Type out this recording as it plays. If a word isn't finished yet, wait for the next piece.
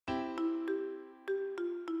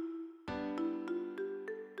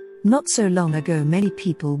Not so long ago many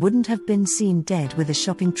people wouldn't have been seen dead with a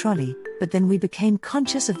shopping trolley, but then we became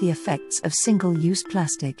conscious of the effects of single-use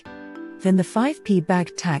plastic. Then the 5p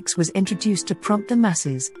bag tax was introduced to prompt the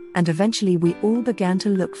masses, and eventually we all began to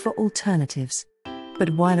look for alternatives.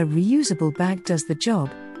 But while a reusable bag does the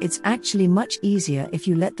job, it's actually much easier if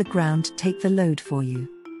you let the ground take the load for you.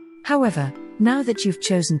 However, now that you've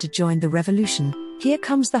chosen to join the revolution, here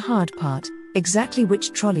comes the hard part: exactly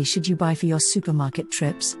which trolley should you buy for your supermarket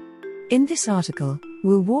trips? In this article,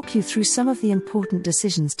 we'll walk you through some of the important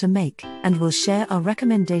decisions to make, and we'll share our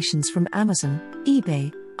recommendations from Amazon,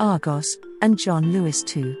 eBay, Argos, and John Lewis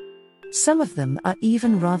too. Some of them are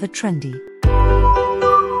even rather trendy.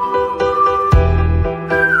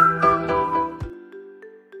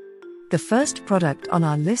 The first product on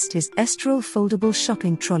our list is Estoril Foldable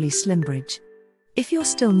Shopping Trolley Slimbridge. If you're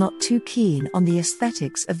still not too keen on the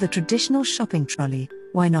aesthetics of the traditional shopping trolley,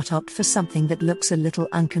 why not opt for something that looks a little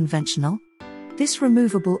unconventional? This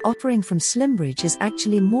removable offering from Slimbridge is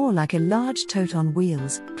actually more like a large tote on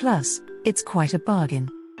wheels, plus, it's quite a bargain.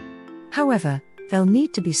 However, there'll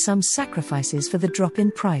need to be some sacrifices for the drop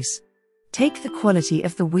in price. Take the quality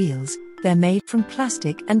of the wheels. They're made from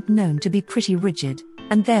plastic and known to be pretty rigid,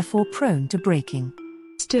 and therefore prone to breaking.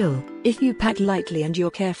 Still, if you pack lightly and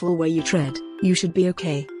you're careful where you tread, you should be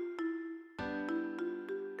okay.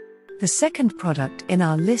 The second product in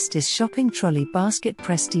our list is Shopping Trolley Basket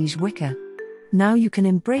Prestige Wicker. Now you can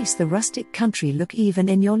embrace the rustic country look even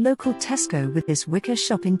in your local Tesco with this Wicker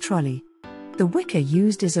shopping trolley. The wicker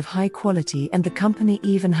used is of high quality, and the company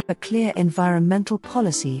even have a clear environmental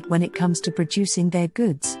policy when it comes to producing their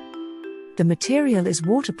goods. The material is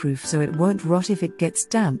waterproof, so it won't rot if it gets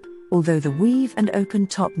damp, although the weave and open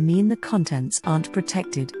top mean the contents aren't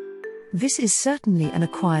protected. This is certainly an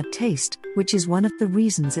acquired taste, which is one of the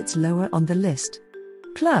reasons it's lower on the list.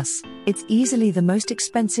 Plus, it's easily the most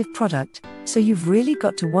expensive product, so you've really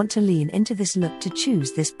got to want to lean into this look to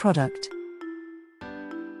choose this product.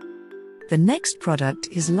 The next product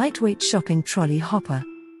is Lightweight Shopping Trolley Hoppa.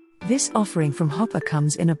 This offering from Hoppa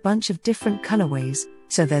comes in a bunch of different colorways,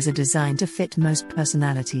 so there's a design to fit most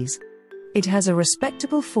personalities. It has a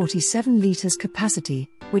respectable 47 liters capacity,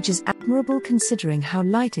 which is admirable considering how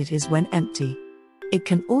light it is when empty. It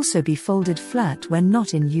can also be folded flat when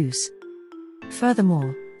not in use.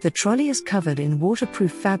 Furthermore, the trolley is covered in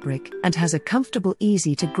waterproof fabric and has a comfortable,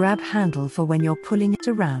 easy-to-grab handle for when you're pulling it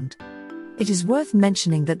around. It is worth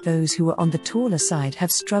mentioning that those who are on the taller side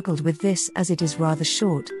have struggled with this as it is rather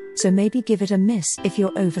short, so maybe give it a miss if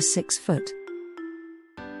you're over 6 foot.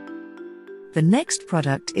 The next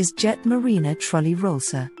product is Jet Marina Trolley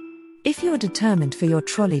Rolser. If you're determined for your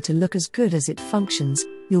trolley to look as good as it functions,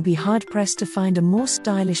 you'll be hard-pressed to find a more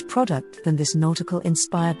stylish product than this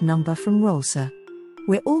nautical-inspired number from Rolser.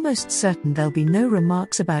 We're almost certain there'll be no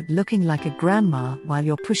remarks about looking like a grandma while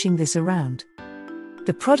you're pushing this around.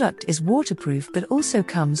 The product is waterproof but also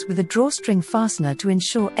comes with a drawstring fastener to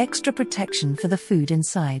ensure extra protection for the food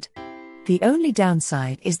inside. The only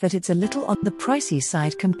downside is that it's a little on the pricey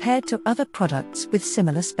side compared to other products with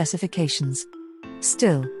similar specifications.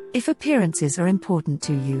 Still, if appearances are important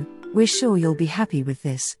to you, we're sure you'll be happy with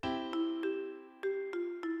this.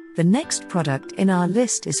 The next product in our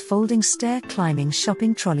list is Folding Stair-Climbing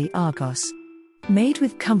Shopping Trolley Argos. Made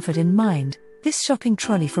with comfort in mind, this shopping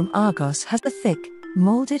trolley from Argos has a thick,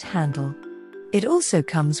 molded handle. It also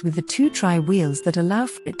comes with the 2 tri-wheels that allow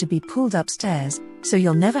for it to be pulled upstairs, so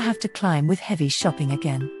you'll never have to climb with heavy shopping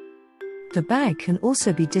again. The bag can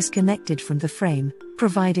also be disconnected from the frame,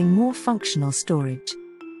 providing more functional storage.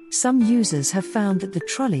 Some users have found that the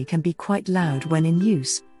trolley can be quite loud when in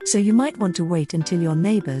use, so you might want to wait until your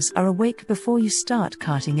neighbors are awake before you start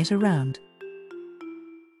carting it around.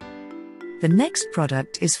 The next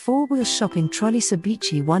product is 4-wheel shopping trolley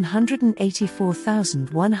Sabichi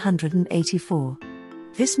 184,184.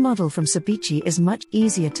 This model from Sabichi is much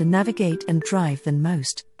easier to navigate and drive than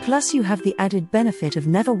most, plus you have the added benefit of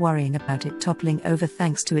never worrying about it toppling over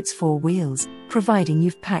thanks to its 4 wheels, providing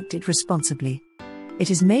you've packed it responsibly. It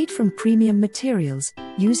is made from premium materials,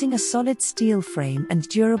 using a solid steel frame and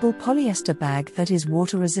durable polyester bag that is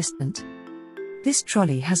water resistant. This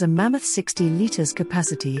trolley has a mammoth 60 liters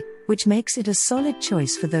capacity, which makes it a solid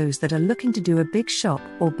choice for those that are looking to do a big shop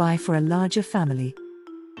or buy for a larger family.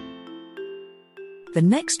 The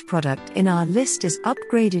next product in our list is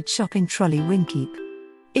Upgraded Shopping Trolley Winkeep.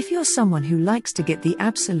 If you're someone who likes to get the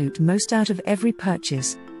absolute most out of every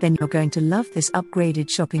purchase, then you're going to love this upgraded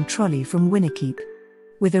shopping trolley from Winkeep.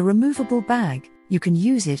 With a removable bag, you can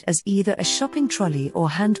use it as either a shopping trolley or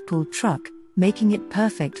hand-pulled truck, making it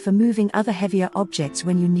perfect for moving other heavier objects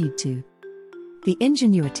when you need to. The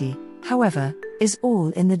ingenuity, however, is all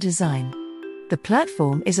in the design. The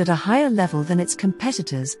platform is at a higher level than its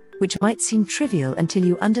competitors, which might seem trivial until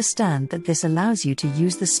you understand that this allows you to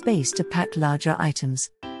use the space to pack larger items.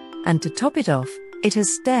 And to top it off, it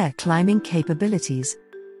has stair-climbing capabilities.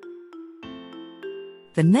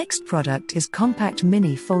 The next product is Compact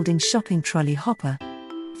Mini Folding Shopping Trolley Hoppa.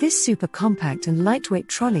 This super compact and lightweight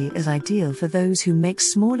trolley is ideal for those who make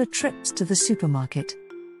smaller trips to the supermarket.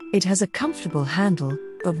 It has a comfortable handle,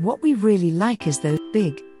 but what we really like is those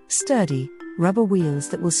big, sturdy, rubber wheels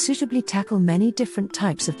that will suitably tackle many different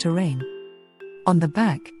types of terrain. On the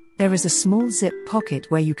back, there is a small zip pocket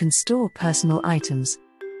where you can store personal items.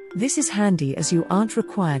 This is handy as you aren't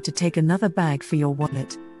required to take another bag for your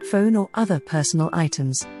wallet, phone or other personal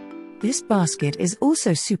items. This basket is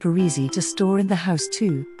also super easy to store in the house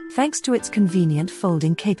too, thanks to its convenient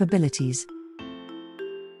folding capabilities.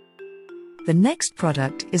 The next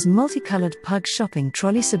product is Multicoloured Pug Shopping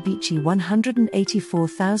Trolley Sabichi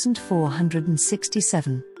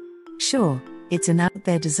 184,467. Sure, it's an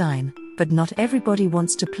out-there design, but not everybody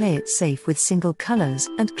wants to play it safe with single colors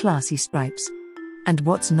and classy stripes. And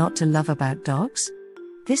what's not to love about dogs?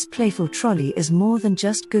 This playful trolley is more than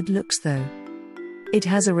just good looks though. It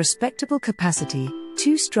has a respectable capacity,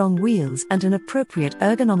 2 strong wheels and an appropriate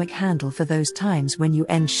ergonomic handle for those times when you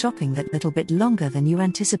end shopping that little bit longer than you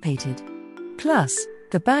anticipated. Plus,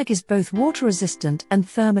 the bag is both water resistant and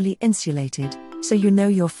thermally insulated, so you know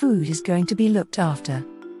your food is going to be looked after.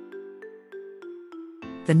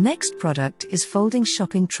 The next product is Folding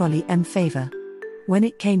Shopping Trolley MFavour. When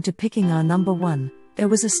it came to picking our number one, there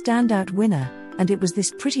was a standout winner, and it was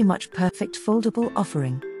this pretty much perfect foldable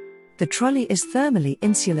offering. The trolley is thermally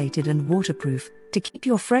insulated and waterproof, to keep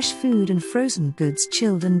your fresh food and frozen goods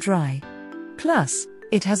chilled and dry. Plus,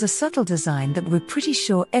 it has a subtle design that we're pretty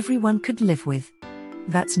sure everyone could live with.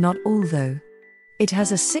 That's not all though. It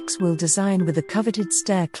has a 6-wheel design with the coveted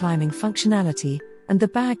stair-climbing functionality, and the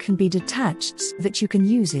bag can be detached so that you can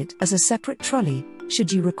use it as a separate trolley,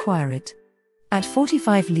 should you require it. At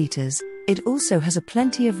 45 litres, it also has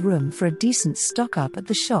plenty of room for a decent stock-up at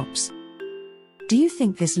the shops. Do you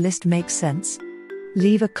think this list makes sense?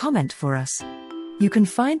 Leave a comment for us. You can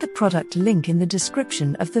find the product link in the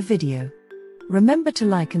description of the video. Remember to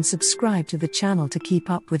like and subscribe to the channel to keep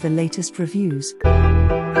up with the latest reviews.